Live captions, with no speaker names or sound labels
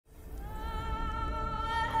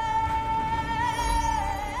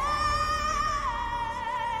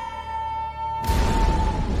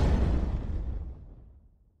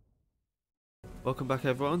Welcome back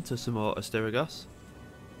everyone to some more Asterigos.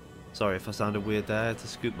 Sorry if I sounded weird there, I had to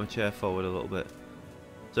scoot my chair forward a little bit.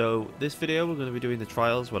 So this video we're going to be doing the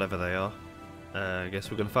trials, whatever they are. I guess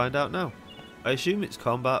we're going to find out now. I assume it's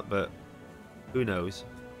combat, but who knows.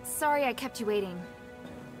 Sorry I kept you waiting.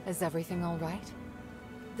 Is everything all right?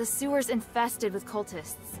 The sewer's infested with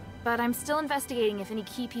cultists, but I'm still investigating if any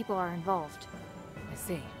key people are involved. I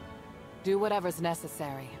see. Do whatever's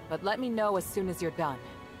necessary, but let me know as soon as you're done.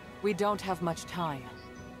 We don't have much time.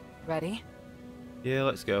 Ready? Yeah,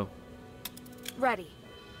 let's go. Ready.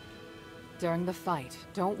 During the fight,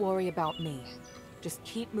 don't worry about me. Just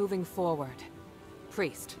keep moving forward.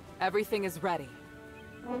 Priest, everything is ready.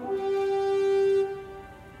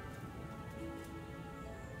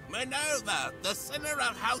 Minerva, the sinner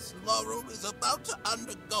of House Laurel is about to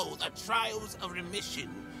undergo the trials of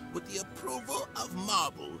remission with the approval of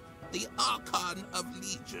Marble, the Archon of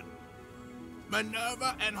Legion.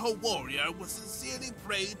 Minerva and her warrior will sincerely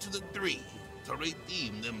pray to the three to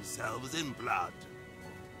redeem themselves in blood.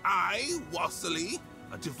 I, Wassily,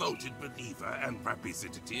 a devoted believer and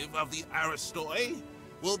representative of the Aristoi,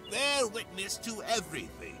 will bear witness to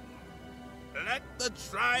everything. Let the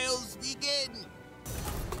trials begin!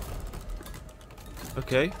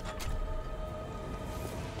 Okay.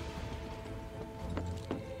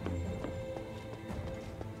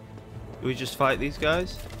 Do we just fight these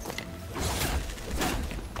guys?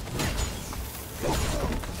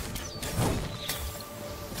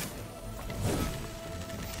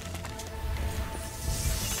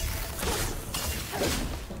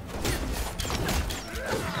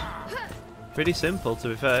 Pretty simple, to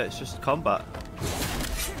be fair, it's just combat.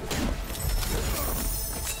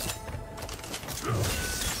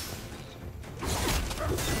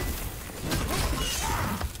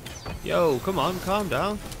 Yo, come on, calm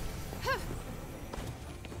down.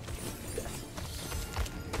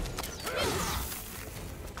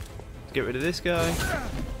 Let's get rid of this guy.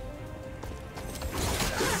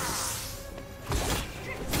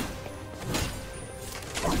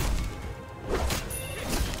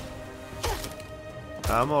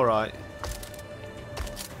 I'm alright.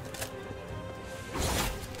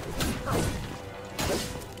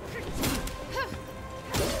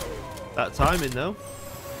 That timing though.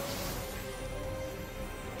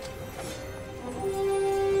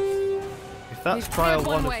 If that's trial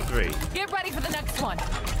 1 of 3. Get ready for the next one.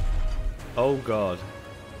 Oh god.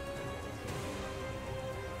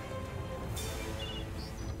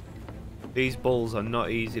 These bulls are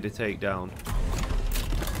not easy to take down.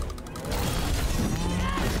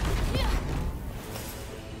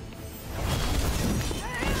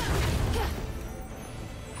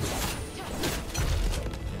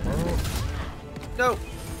 No.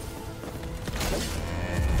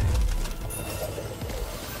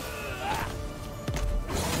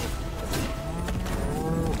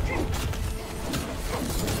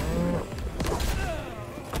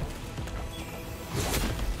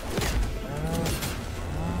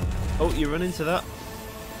 Oh, you run into that.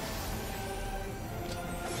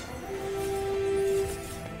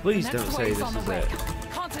 Please don't say this is it.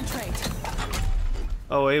 Concentrate.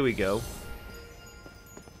 Oh, here we go.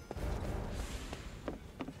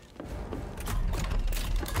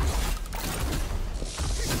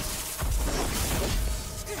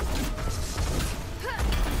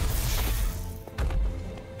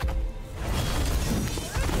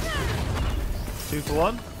 Two for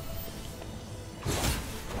one.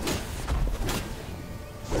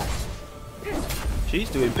 She's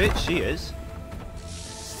doing bits, she is.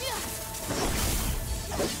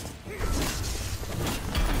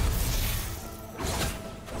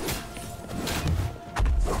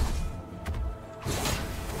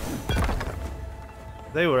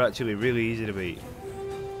 They were actually really easy to beat.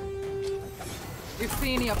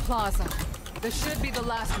 Euphenia Plaza. This should be the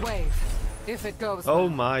last wave, if it goes Oh well.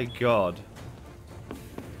 my god.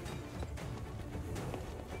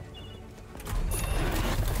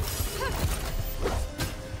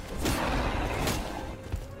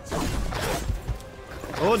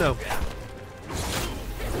 Oh no.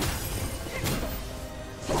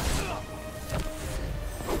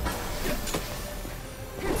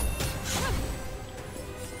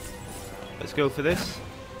 Let's go for this.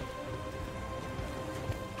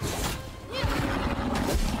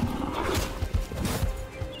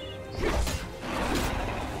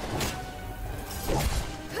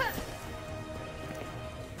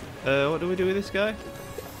 What do we do with this guy?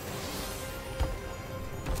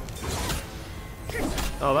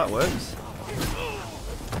 Oh, that works.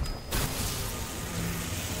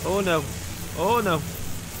 Oh no. Oh no.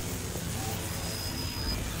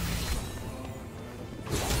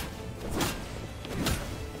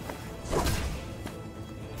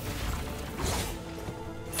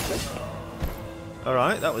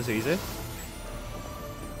 Alright, that was easy.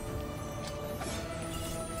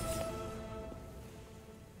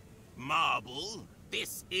 Marble,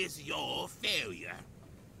 this is your failure.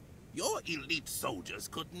 Your elite soldiers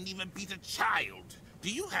couldn't even beat a child.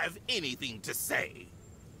 Do you have anything to say?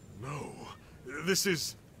 No, this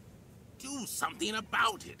is... Do something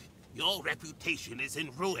about it. Your reputation is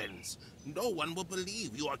in ruins. No one will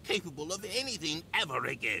believe you are capable of anything ever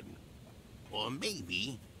again. Or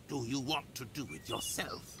maybe, do you want to do it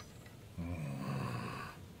yourself?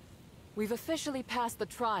 We've officially passed the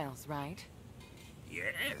trials, right?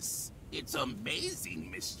 Yes, it's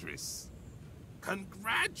amazing, mistress.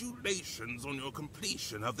 Congratulations on your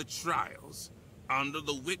completion of the trials. Under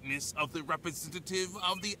the witness of the representative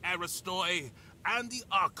of the Aristoi and the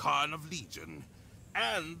Archon of Legion,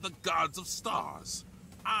 and the Gods of Stars,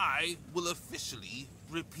 I will officially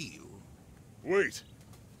repeal. Wait.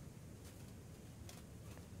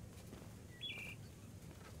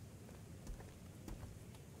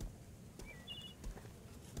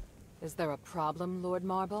 Is there a problem, Lord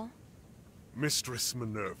Marble? Mistress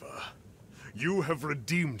Minerva, you have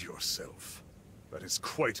redeemed yourself. That is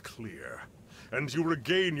quite clear. And you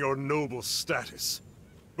regain your noble status.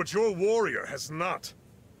 But your warrior has not.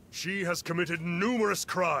 She has committed numerous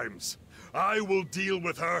crimes. I will deal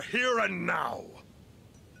with her here and now.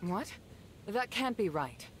 What? That can't be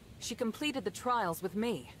right. She completed the trials with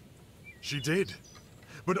me. She did.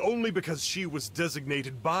 But only because she was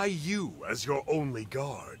designated by you as your only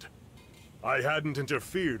guard. I hadn't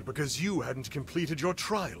interfered because you hadn't completed your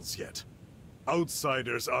trials yet.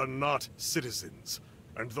 Outsiders are not citizens,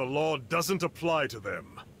 and the law doesn't apply to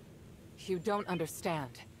them. You don't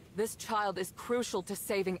understand. This child is crucial to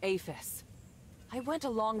saving Aphis. I went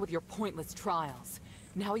along with your pointless trials.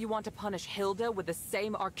 Now you want to punish Hilda with the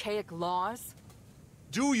same archaic laws?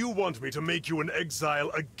 Do you want me to make you an exile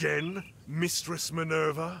again, Mistress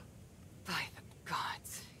Minerva? By the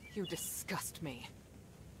gods, you disgust me.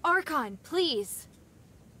 Archon, please!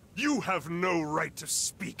 You have no right to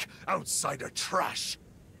speak, outsider trash!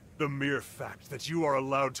 The mere fact that you are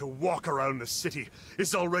allowed to walk around the city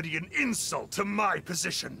is already an insult to my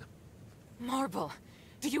position! Marble,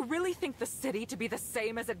 do you really think the city to be the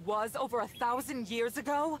same as it was over 1,000 years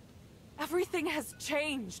ago? Everything has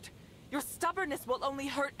changed. Your stubbornness will only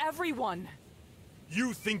hurt everyone.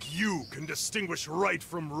 You think you can distinguish right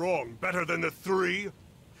from wrong better than the three?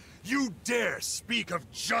 You dare speak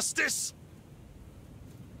of justice?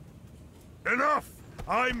 Enough!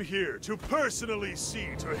 I'm here to personally see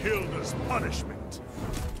to Hilda's punishment.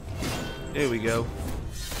 Here we go.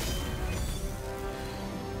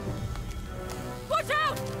 Watch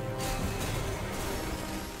out!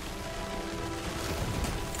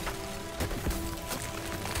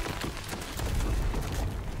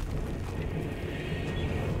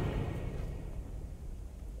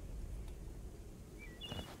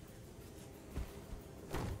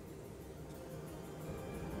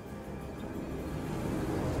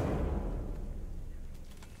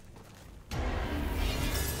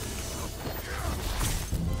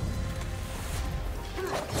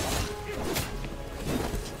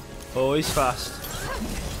 Oh, he's fast.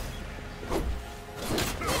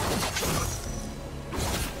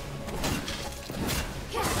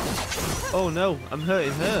 Oh no, I'm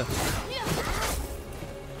hurting her.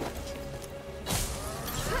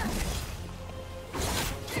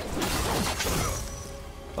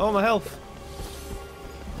 Oh, my health.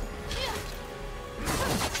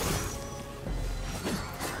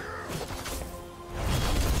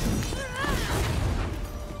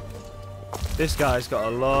 This guy's got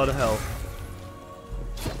a lot of health.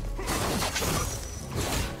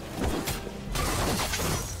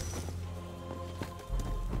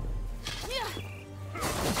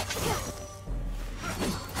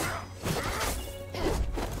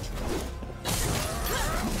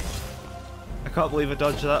 I can't believe I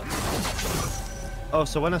dodged that. Oh,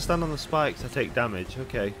 so when I stand on the spikes I take damage,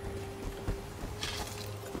 okay.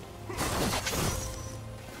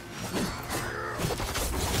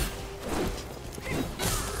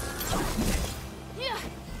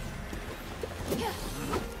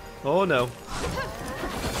 Oh no.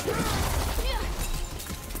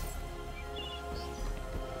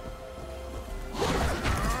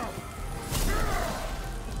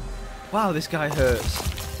 Wow, this guy hurts.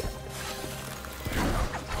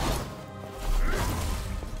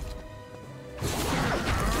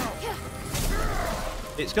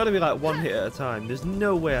 It's got to be like one hit at a time. There's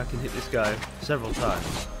no way I can hit this guy several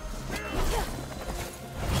times.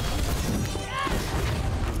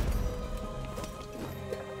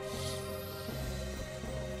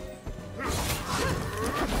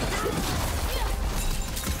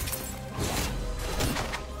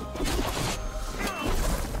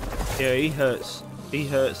 Yeah, he hurts. He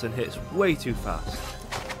hurts and hits way too fast.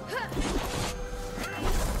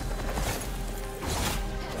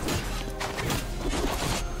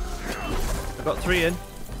 I got 3 in.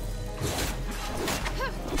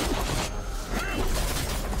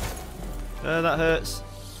 That hurts.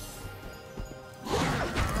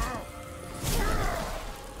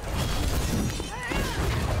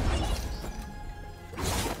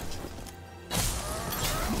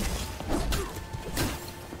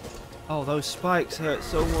 Oh, those spikes hurt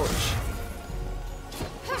so much.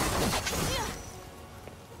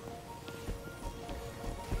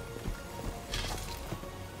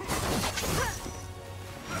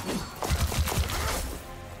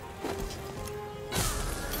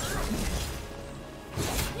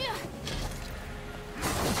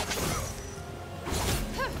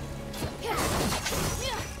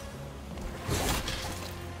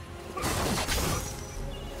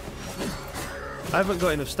 I haven't got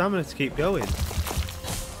enough stamina to keep going.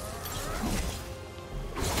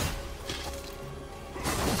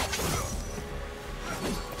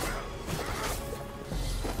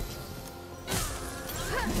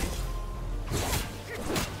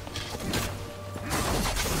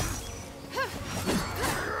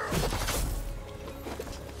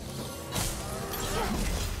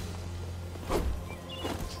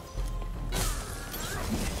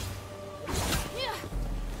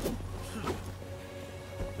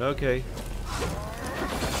 Okay.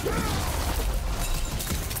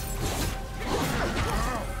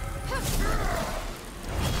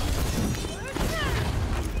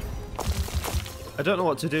 I don't know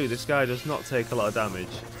what to do. This guy does not take a lot of damage.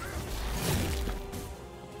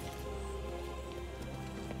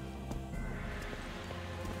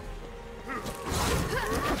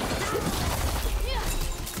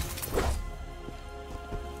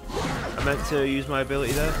 I meant to use my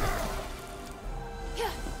ability there.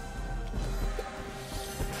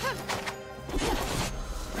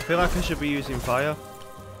 I feel like I should be using fire.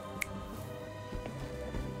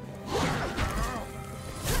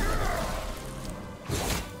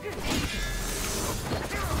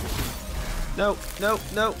 No, no,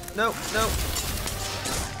 no, no, no.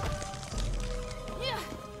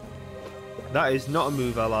 That is not a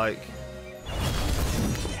move I like.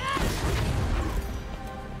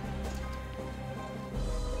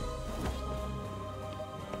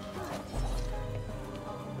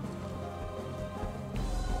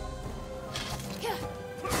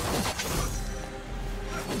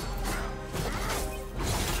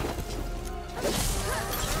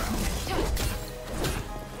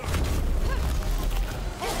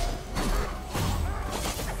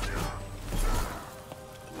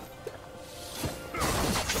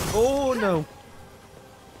 Oh no!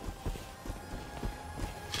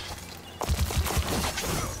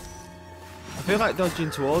 I feel like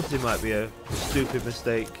dodging towards him might be a stupid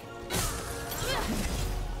mistake.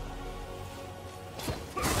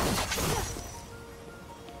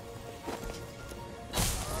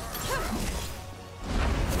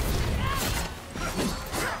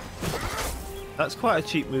 That's quite a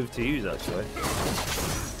cheap move to use, actually.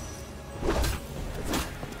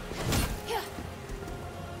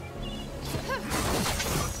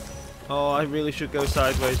 Oh, I really should go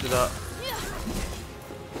sideways with that.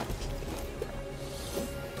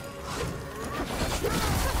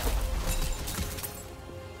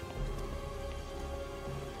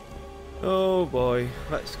 Oh boy,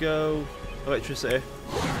 let's go. Electricity.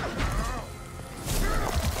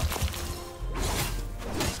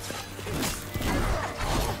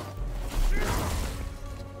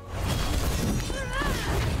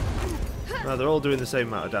 No, they're all doing the same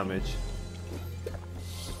amount of damage.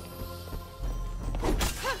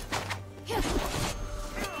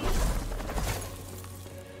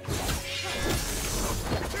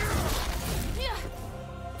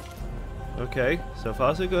 Okay, so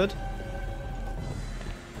far so good.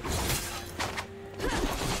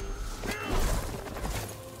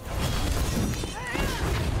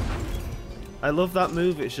 I love that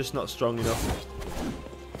move, it's just not strong enough.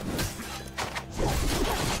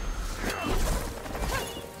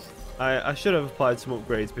 I should have applied some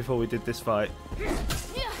upgrades before we did this fight.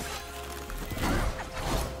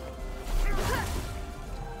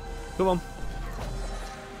 Come on.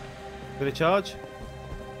 Gonna charge?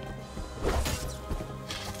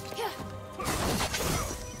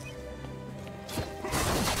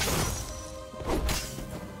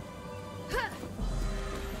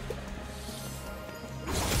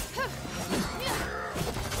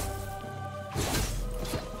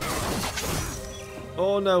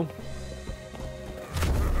 Oh no.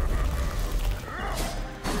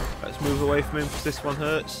 Let's move away from him because this one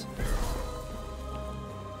hurts.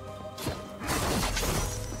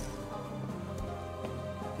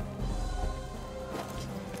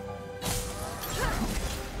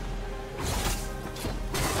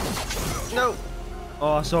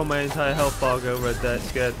 Oh, I saw my entire health bar go red there. It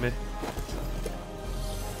scared me.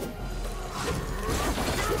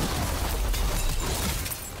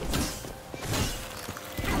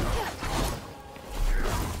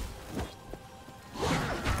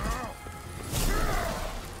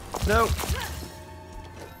 No.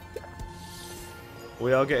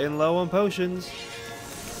 We are getting low on potions.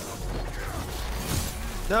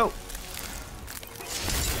 No.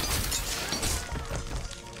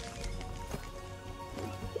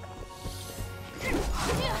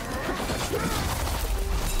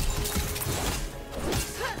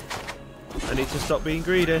 I need to stop being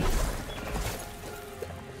greedy.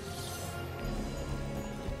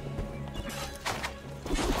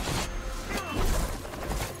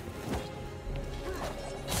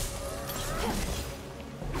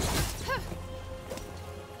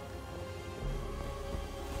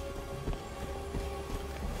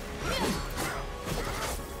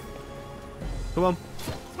 Come on.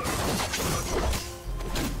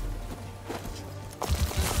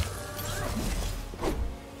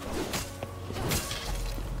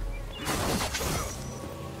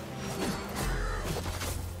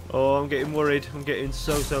 Oh, I'm getting worried. I'm getting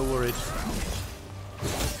so worried.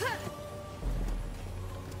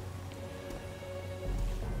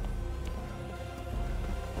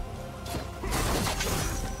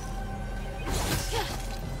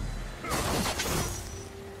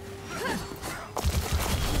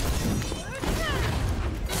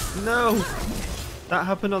 No! That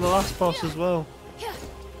happened on the last boss as well.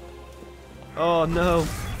 Oh no.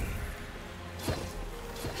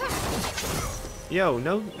 Yo,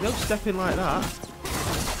 no stepping like that.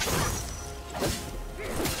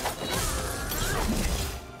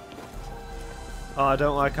 Oh, I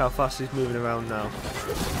don't like how fast he's moving around now.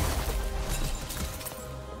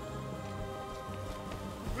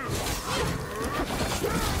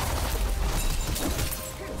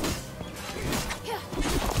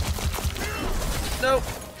 No!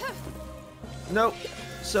 No!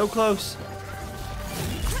 So close!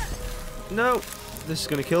 No! This is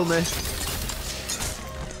gonna kill me.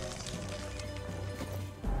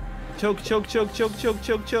 Chug, chug, chug, chug, chug,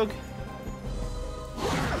 chug, chug.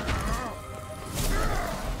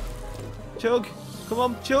 Chug! Come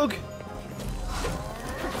on, chug!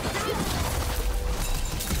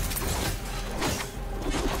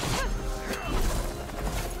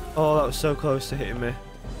 Oh, that was so close to hitting me.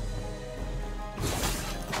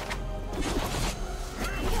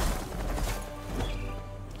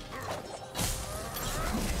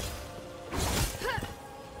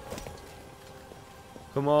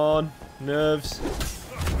 Come on, nerves.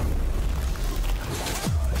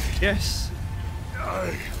 Yes.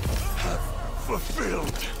 I have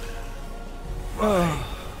fulfilled. Oh.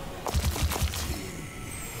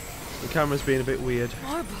 The camera's being a bit weird.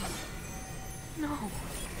 Marble. No.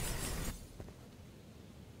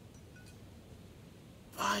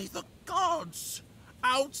 By the gods!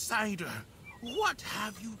 Outsider, what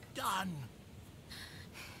have you done?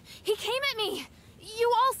 He came at me!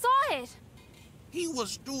 You all saw it! He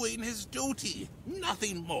was doing his duty,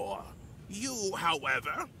 nothing more. You,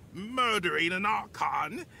 however, murdering an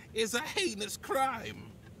Archon is a heinous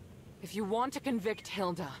crime. If you want to convict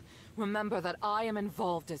Hilda, remember that I am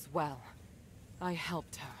involved as well. I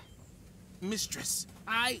helped her. Mistress,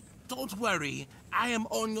 don't worry, I am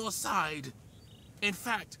on your side. In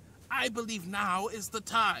fact, I believe now is the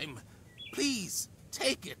time. Please,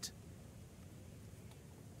 take it.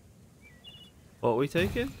 What are we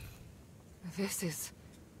taking? This is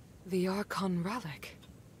the Archon relic.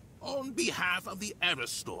 On behalf of the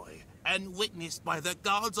Aristoi, and witnessed by the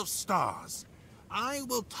gods of stars, I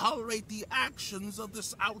will tolerate the actions of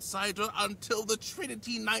this outsider until the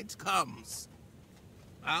Trinity Night comes.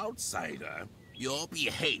 Outsider, your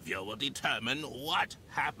behavior will determine what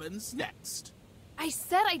happens next. I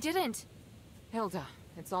said I didn't. Hilda,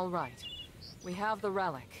 it's all right. We have the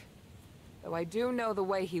relic. Though I do know the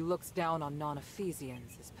way he looks down on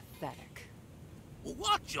non-Ephesians is pathetic.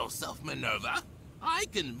 Watch yourself, Minerva. I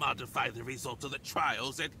can modify the result of the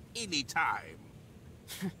trials at any time.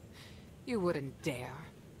 You wouldn't dare.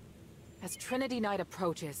 As Trinity Night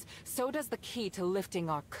approaches, so does the key to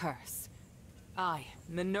lifting our curse. I,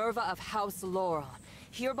 Minerva of House Laurel,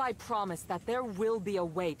 hereby promise that there will be a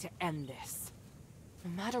way to end this.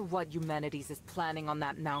 No matter what Eumenides is planning on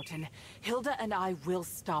that mountain, Hilda and I will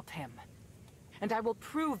stop him. And I will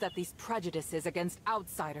prove that these prejudices against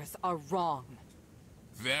outsiders are wrong.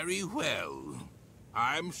 Very well.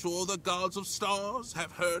 I'm sure the gods of stars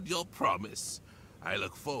have heard your promise. I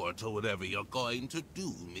look forward to whatever you're going to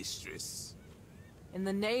do, mistress. In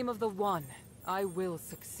the name of the One, I will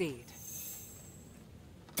succeed.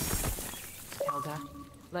 Hilda.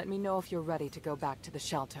 Let me know if you're ready to go back to the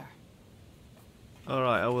shelter.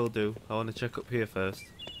 Alright, I will do. I want to check up here first.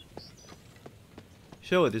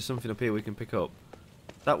 Surely there's something up here we can pick up.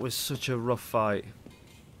 That was such a rough fight.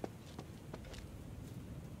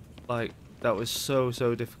 Like, that was so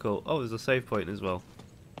difficult. Oh, there's a save point as well.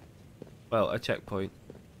 Well, a checkpoint.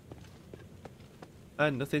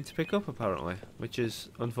 And nothing to pick up apparently, which is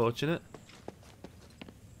unfortunate.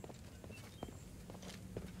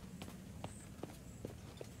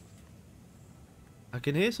 I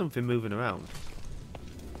can hear something moving around.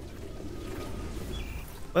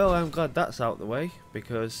 Well, I'm glad that's out the way,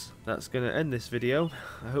 because that's going to end this video.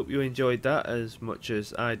 I hope you enjoyed that as much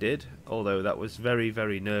as I did, although that was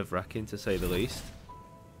very nerve-wracking to say the least.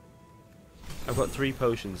 I've got 3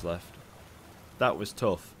 potions left. That was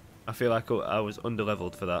tough. I feel like I was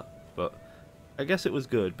underleveled for that, but I guess it was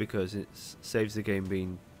good because it saves the game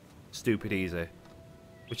being stupid easy,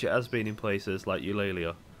 which it has been in places like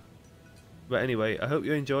Eulalia. But anyway, I hope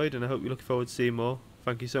you enjoyed and I hope you're looking forward to seeing more.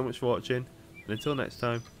 Thank you so much for watching, and until next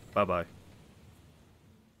time, bye bye.